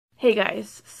Hey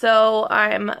guys, so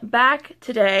I'm back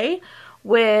today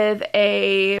with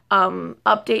a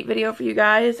update video for you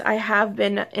guys. I have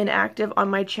been inactive on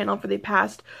my channel for the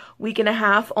past week and a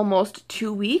half, almost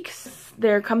 2 weeks.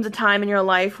 There comes a time in your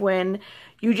life when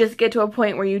you just get to a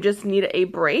point where you just need a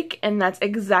break, and that's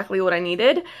exactly what I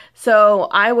needed. So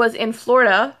I was in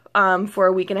Florida for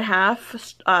a week and a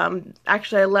half.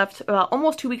 Actually, I left about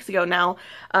almost 2 weeks ago now,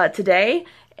 today.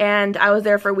 And I was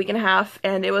there for a week and a half,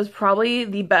 and it was probably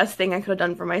the best thing I could have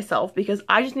done for myself because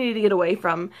I just needed to get away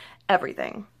from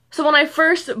everything. So when I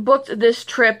first booked this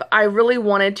trip, I really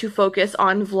wanted to focus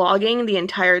on vlogging the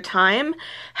entire time.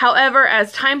 However,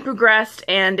 as time progressed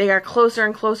and it got closer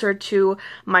and closer to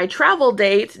my travel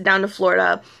date down to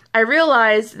Florida, I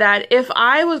realized that if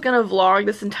I was going to vlog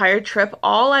this entire trip,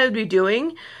 all I would be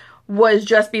doing was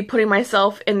just be putting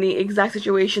myself in the exact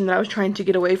situation that I was trying to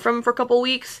get away from for a couple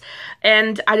weeks,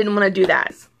 and I didn't want to do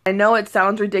that. I know it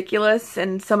sounds ridiculous,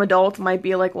 and some adults might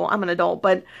be like, well, I'm an adult,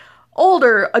 but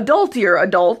older, adultier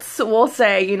adults will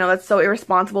say, you know, that's so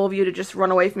irresponsible of you to just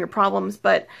run away from your problems,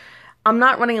 but I'm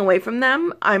not running away from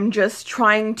them. I'm just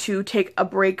trying to take a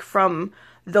break from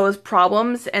those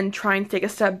problems and trying to take a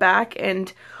step back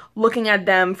and looking at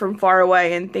them from far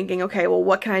away and thinking, okay, well,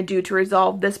 what can I do to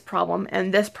resolve this problem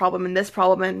and this problem and this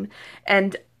problem,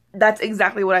 and that's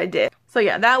exactly what I did. So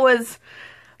yeah, that was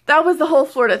the whole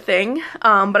Florida thing,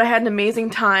 but I had an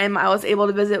amazing time. I was able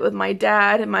to visit with my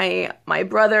dad and my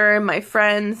brother and my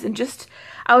friends, and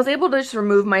I was able to just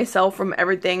remove myself from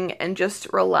everything and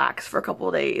just relax for a couple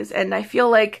of days. And I feel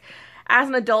like as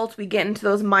an adult, we get into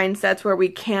those mindsets where we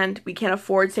can't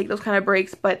afford to take those kind of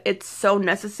breaks, but it's so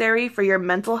necessary for your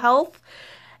mental health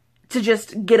to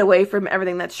just get away from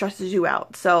everything that stresses you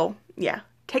out. So yeah,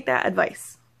 take that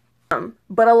advice.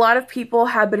 But a lot of people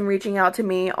have been reaching out to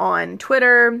me on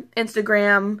Twitter,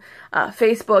 Instagram,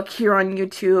 Facebook, here on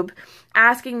YouTube,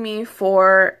 asking me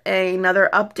for another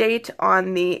update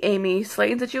on the Amy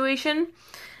Slayton situation.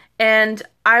 And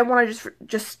I want to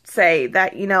just say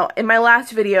that, you know, in my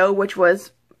last video, which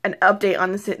was an update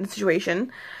on the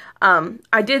situation,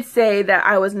 I did say that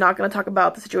I was not going to talk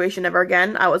about the situation ever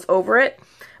again. I was over it.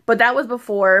 But that was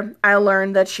before I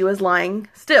learned that she was lying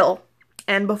still.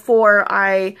 And before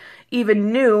I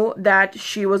even knew that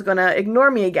she was going to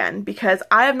ignore me again, because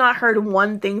I have not heard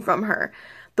one thing from her.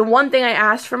 The one thing I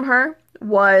asked from her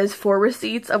was for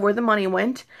receipts of where the money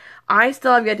went. I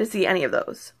still have yet to see any of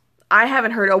those. I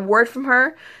haven't heard a word from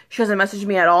her. She hasn't messaged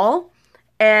me at all.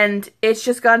 And it's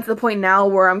just gotten to the point now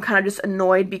where I'm kind of just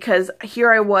annoyed because here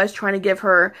I was trying to give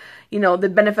her, you know, the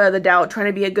benefit of the doubt, trying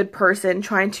to be a good person,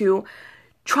 trying to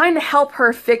help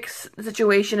her fix the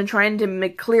situation and trying to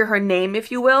clear her name,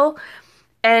 if you will.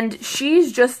 And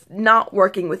she's just not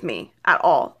working with me at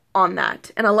all on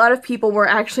that. And a lot of people were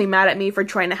actually mad at me for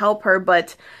trying to help her,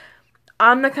 but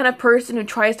I'm the kind of person who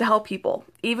tries to help people.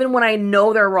 Even when I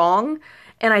know they're wrong,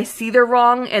 and I see they're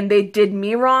wrong and they did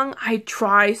me wrong, I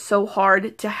try so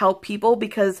hard to help people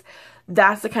because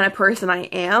that's the kind of person I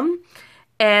am.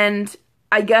 And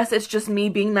I guess it's just me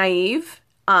being naive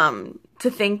to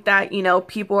think that, you know,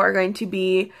 people are going to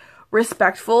be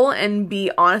respectful and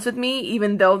be honest with me,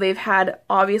 even though they've had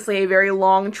obviously a very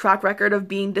long track record of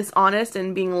being dishonest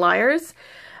and being liars.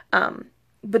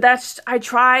 But I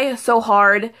try so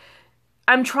hard.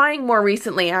 I'm trying more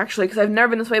recently, actually, because I've never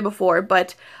been this way before,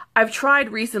 but I've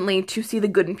tried recently to see the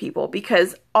good in people,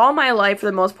 because all my life, for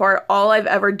the most part, all I've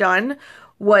ever done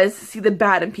was see the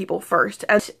bad in people first.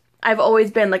 As I've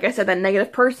always been, like I said, that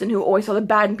negative person who always saw the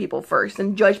bad in people first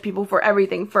and judged people for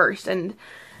everything first. And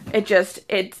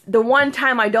it's the one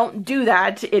time I don't do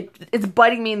that, it's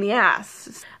biting me in the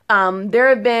ass. There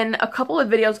have been a couple of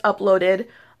videos uploaded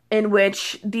in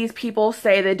which these people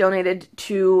say they donated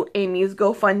to Amy's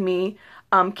GoFundMe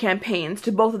campaigns,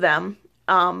 to both of them,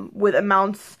 with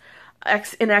amounts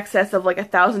in excess of like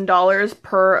 $1,000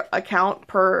 per account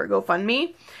per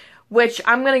GoFundMe, which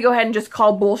I'm going to go ahead and just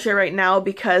call bullshit right now,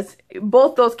 because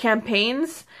both those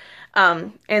campaigns,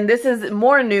 and this is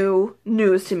more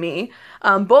news to me,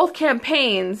 both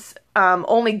campaigns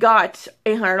only got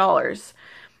 $800.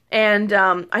 And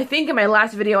I think in my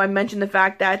last video I mentioned the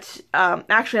fact that,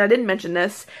 actually I didn't mention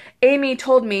this, Amy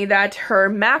told me that her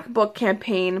MacBook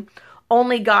campaign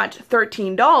only got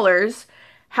 $13.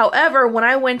 However, when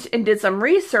I went and did some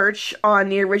research on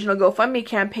the original GoFundMe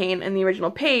campaign and the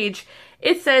original page,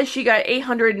 it says she got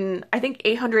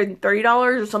 $830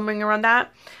 or something around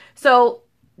that. So,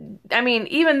 I mean,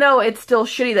 even though it's still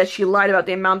shitty that she lied about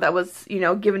the amount that was, you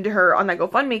know, given to her on that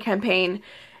GoFundMe campaign,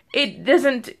 it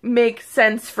doesn't make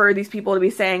sense for these people to be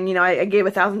saying, you know, I gave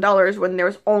 $1,000 when there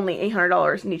was only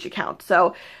 $800 in each account.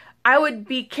 So I would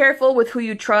be careful with who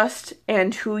you trust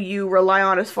and who you rely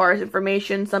on as far as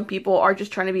information. Some people are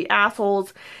just trying to be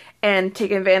assholes and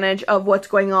take advantage of what's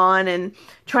going on and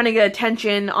trying to get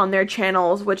attention on their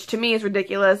channels, which to me is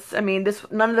ridiculous. I mean,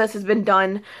 none of this has been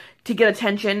done to get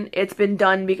attention. It's been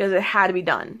done because it had to be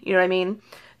done. You know what I mean?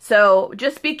 So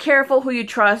just be careful who you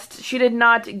trust. She did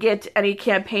not get any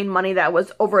campaign money that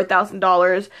was over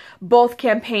 $1,000. Both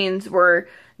campaigns were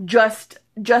just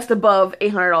above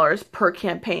 $800 per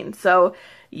campaign. So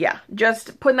yeah,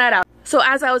 just putting that out. So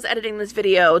as I was editing this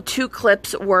video, 2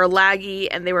 clips were laggy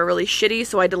and they were really shitty,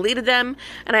 so I deleted them,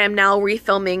 and I am now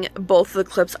refilming both of the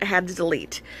clips I had to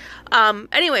delete.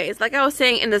 Anyways, like I was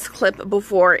saying in this clip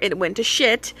before it went to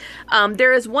shit,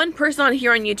 there is one person on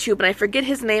here on YouTube, and I forget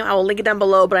his name. I will link it down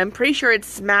below, but I'm pretty sure it's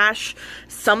Smash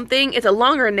something. It's a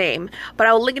longer name, but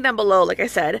I will link it down below, like I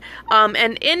said.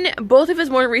 And in both of his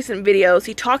more recent videos,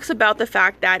 he talks about the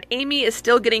fact that Amy is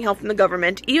still getting help from the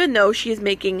government, even though she is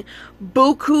making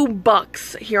buku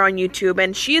bucks here on YouTube,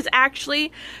 and she is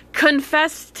actually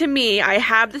confessed to me. I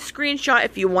have the screenshot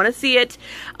if you want to see it.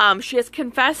 She has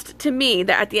confessed to me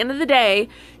that at the end of the day,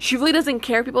 she really doesn't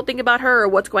care if people think about her or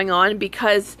what's going on,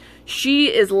 because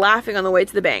she is laughing on the way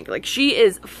to the bank. Like, she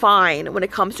is fine when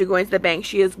it comes to going to the bank.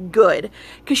 She is good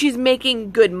because she's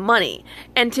making good money.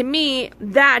 And to me,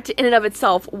 that in and of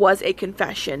itself was a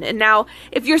confession. And now,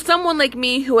 if you're someone like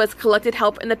me who has collected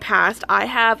help in the past,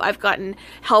 I've gotten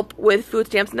help with food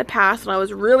stamps in the past when I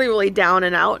was really, really down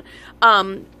and out.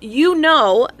 You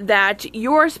know that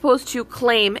you're supposed to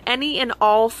claim any and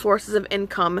all sources of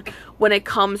income when it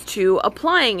comes to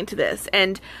applying into this.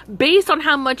 And based on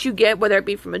how much you get, whether it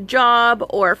be from a job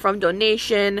or from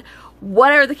donation,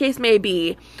 whatever the case may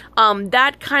be,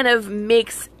 that kind of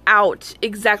makes out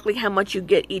exactly how much you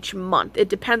get each month. It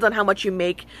depends on how much you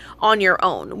make on your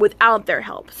own without their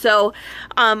help. So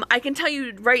I can tell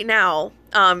you right now,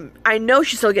 I know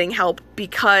she's still getting help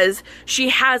because she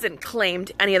hasn't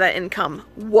claimed any of that income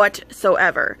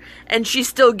whatsoever, and she's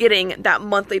still getting that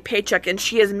monthly paycheck, and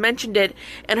she has mentioned it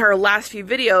in her last few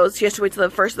videos. She has to wait till the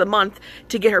first of the month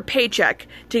to get her paycheck,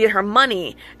 to get her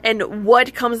money. And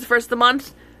what comes the first of the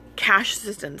month? Cash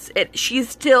assistance. She's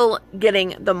still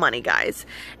getting the money, guys,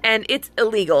 and it's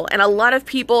illegal. And a lot of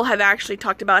people have actually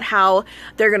talked about how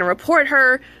they're going to report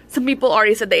her. Some people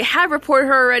already said they have reported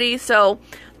her already. So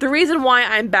the reason why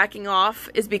I'm backing off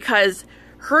is because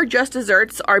her just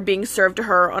desserts are being served to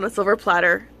her on a silver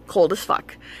platter, cold as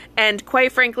fuck. And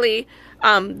quite frankly,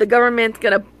 the government's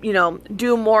gonna, you know,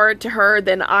 do more to her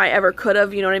than I ever could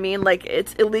have, you know what I mean? Like,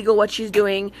 it's illegal what she's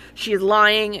doing. She's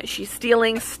lying, she's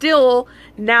stealing. Still,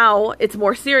 now it's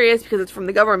more serious because it's from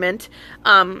the government.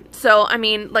 So, I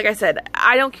mean, like I said,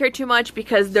 I don't care too much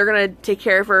because they're gonna take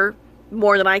care of her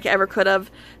more than I ever could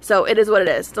have. So it is what it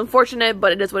is. It's unfortunate,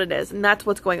 but it is what it is, and that's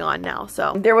what's going on now.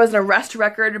 So there was an arrest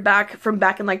record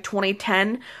back in like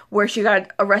 2010 where she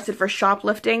got arrested for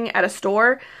shoplifting at a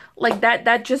store. Like,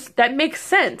 that makes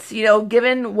sense, you know,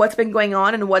 given what's been going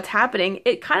on and what's happening.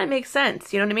 It kind of makes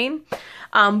sense, you know what I mean?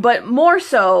 But more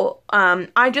so,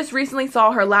 I just recently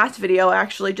saw her last video,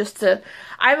 actually,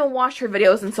 I haven't watched her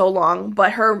videos in so long,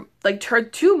 but her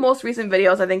 2 most recent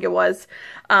videos, I think it was,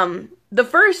 the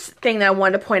first thing that I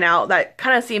wanted to point out that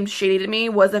kind of seemed shady to me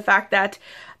was the fact that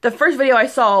the first video I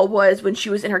saw was when she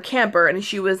was in her camper and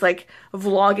she was like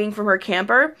vlogging from her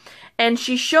camper, and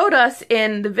she showed us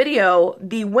in the video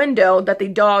the window that the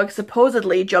dog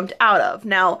supposedly jumped out of.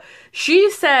 Now, she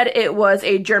said it was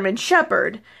a German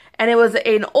Shepherd, and it was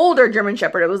an older German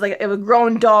Shepherd. It was a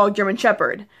grown dog German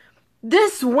Shepherd.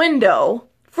 This window,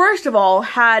 first of all,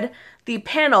 had the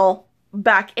panel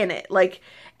back in it,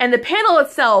 and the panel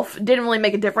itself didn't really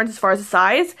make a difference as far as the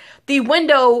size. The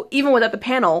window, even without the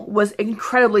panel, was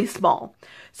incredibly small.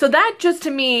 So that just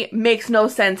to me makes no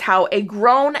sense how a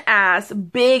grown-ass,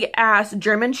 big-ass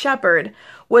German Shepherd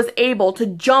was able to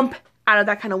jump out of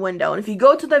that kind of window. And if you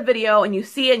go to the video and you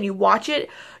see it and you watch it,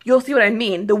 you'll see what I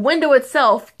mean. The window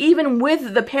itself, even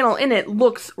with the panel in it,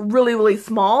 looks really, really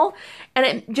small. And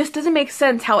it just doesn't make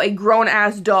sense how a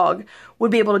grown-ass dog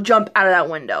would be able to jump out of that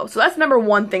window. So that's number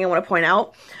one thing I want to point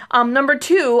out. Number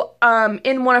two,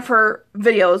 in one of her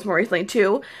videos more recently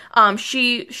too,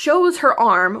 she shows her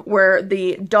arm where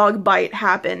the dog bite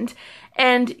happened,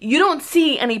 and you don't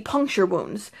see any puncture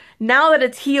wounds. Now that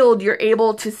it's healed, you're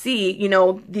able to see, you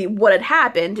know, what had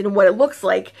happened and what it looks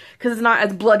like, because it's not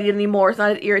as bloodied anymore, it's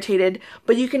not as irritated,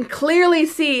 but you can clearly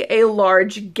see a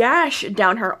large gash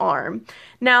down her arm.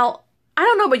 Now, I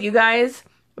don't know about you guys,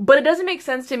 but it doesn't make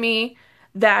sense to me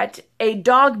that a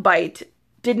dog bite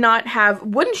did not have,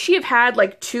 wouldn't she have had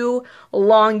like 2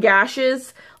 long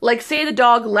gashes? Like, say the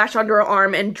dog latched onto her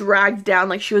arm and dragged down,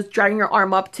 like she was dragging her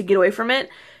arm up to get away from it.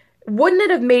 wouldn't it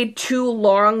have made 2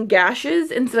 long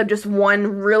gashes instead of just one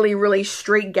really, really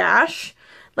straight gash?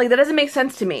 Like, that doesn't make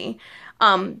sense to me.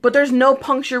 But there's no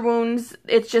puncture wounds.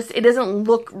 It's just, it doesn't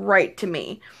look right to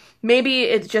me. Maybe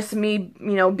it's just me,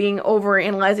 you know, being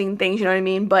over-analyzing things, you know what I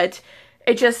mean? But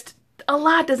it just, a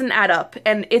lot doesn't add up.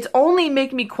 And it's only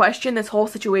making me question this whole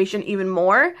situation even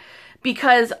more.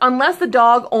 Because unless the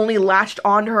dog only latched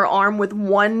onto her arm with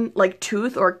one, like,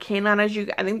 tooth or canine, I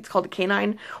think it's called a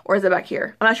canine, or is it back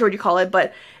here? I'm not sure what you call it,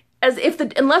 but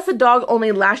unless the dog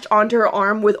only latched onto her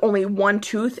arm with only one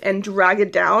tooth and dragged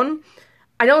it down,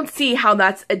 I don't see how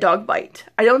that's a dog bite.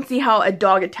 I don't see how a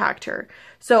dog attacked her.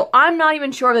 So I'm not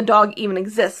even sure the dog even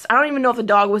exists. I don't even know if the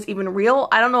dog was even real.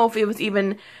 I don't know if it was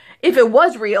even, if it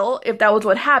was real, if that was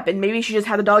what happened. Maybe she just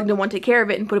had the dog, didn't want to take care of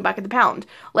it and put it back at the pound.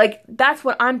 Like, that's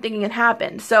what I'm thinking had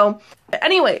happened. So,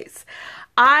 anyways,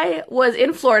 I was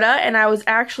in Florida and I was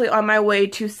actually on my way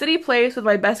to City Place with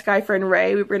my best guy friend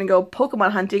Ray. We were gonna go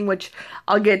Pokemon hunting, which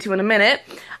I'll get to in a minute.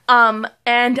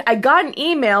 And I got an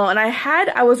email and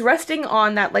I was resting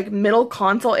on that like middle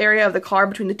console area of the car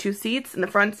between the 2 seats and the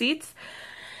front seats.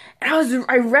 And I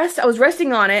was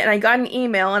resting on it and I got an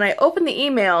email and I opened the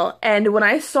email and when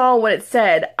I saw what it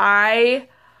said, I'm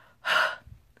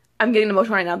getting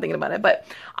emotional right now thinking about it, but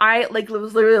I like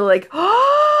was literally like,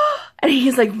 oh, and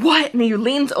he's like, what? And he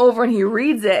leans over and he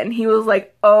reads it and he was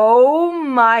like, oh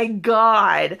my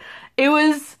God. It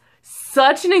was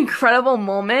such an incredible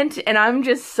moment and I'm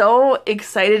just so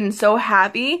excited and so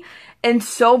happy and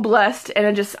so blessed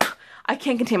and I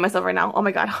can't contain myself right now. Oh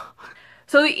my God.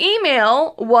 So the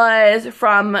email was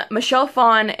from Michelle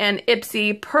Phan and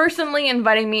Ipsy personally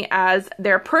inviting me as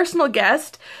their personal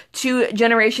guest to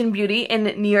Generation Beauty in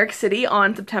New York City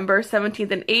on September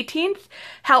 17th and 18th.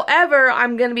 However,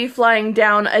 I'm going to be flying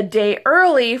down a day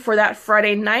early for that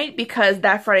Friday night because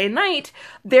that Friday night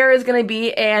there is going to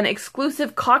be an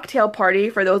exclusive cocktail party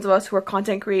for those of us who are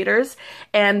content creators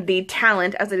and the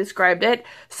talent as I described it.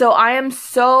 So I am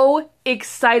so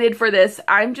excited for this.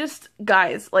 I'm just,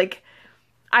 guys, like,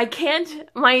 I can't,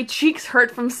 my cheeks hurt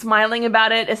from smiling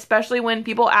about it, especially when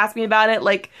people ask me about it.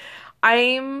 Like,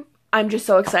 I'm just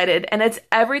so excited. And it's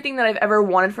everything that I've ever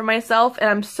wanted for myself. And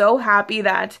I'm so happy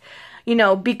that, you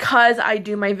know, because I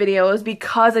do my videos,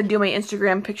 because I do my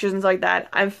Instagram pictures and stuff like that,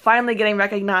 I'm finally getting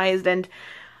recognized and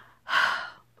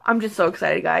I'm just so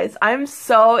excited, guys. I'm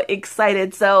so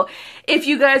excited. So if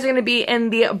you guys are going to be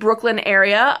in the Brooklyn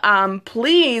area,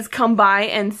 please come by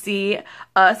and see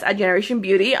us at Generation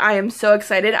Beauty. I am so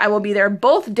excited. I will be there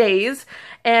both days.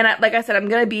 And like I said, I'm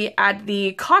going to be at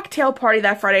the cocktail party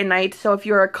that Friday night. So if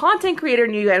you're a content creator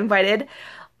and you get invited,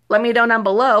 let me know down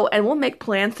below and we'll make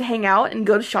plans to hang out and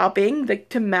go to shopping, like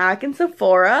to MAC and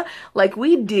Sephora like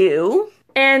we do.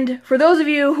 And for those of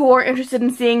you who are interested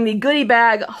in seeing the goodie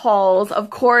bag hauls, of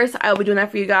course, I'll be doing that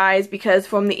for you guys because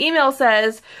from the email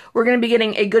says we're going to be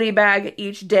getting a goodie bag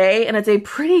each day and it's a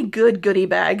pretty good goodie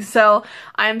bag. So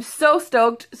I'm so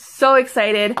stoked, so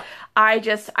excited. I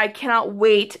cannot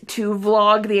wait to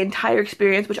vlog the entire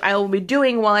experience, which I will be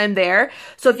doing while I'm there.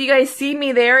 So if you guys see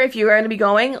me there, if you're going to be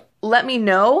going, let me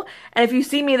know. And if you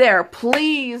see me there,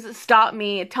 please stop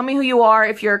me. Tell me who you are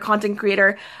if you're a content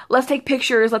creator. Let's take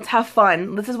pictures. Let's have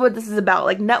fun. This is what this is about.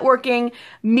 Like networking,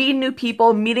 meeting new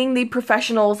people, meeting the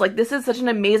professionals. Like this is such an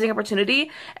amazing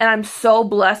opportunity. And I'm so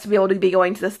blessed to be able to be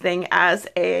going to this thing as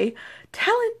a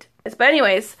talent. But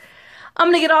anyways, I'm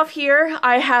gonna get off here.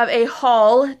 I have a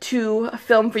haul to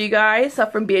film for you guys.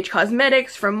 Stuff from BH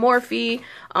Cosmetics, from Morphe,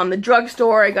 the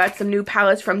drugstore. I got some new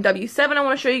palettes from W7 I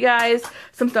want to show you guys.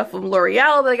 Some stuff from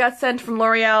L'Oreal that I got sent from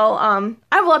L'Oreal.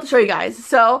 I have a lot to show you guys.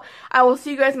 So I will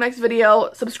see you guys in the next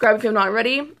video. Subscribe if you have not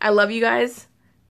already. I love you guys.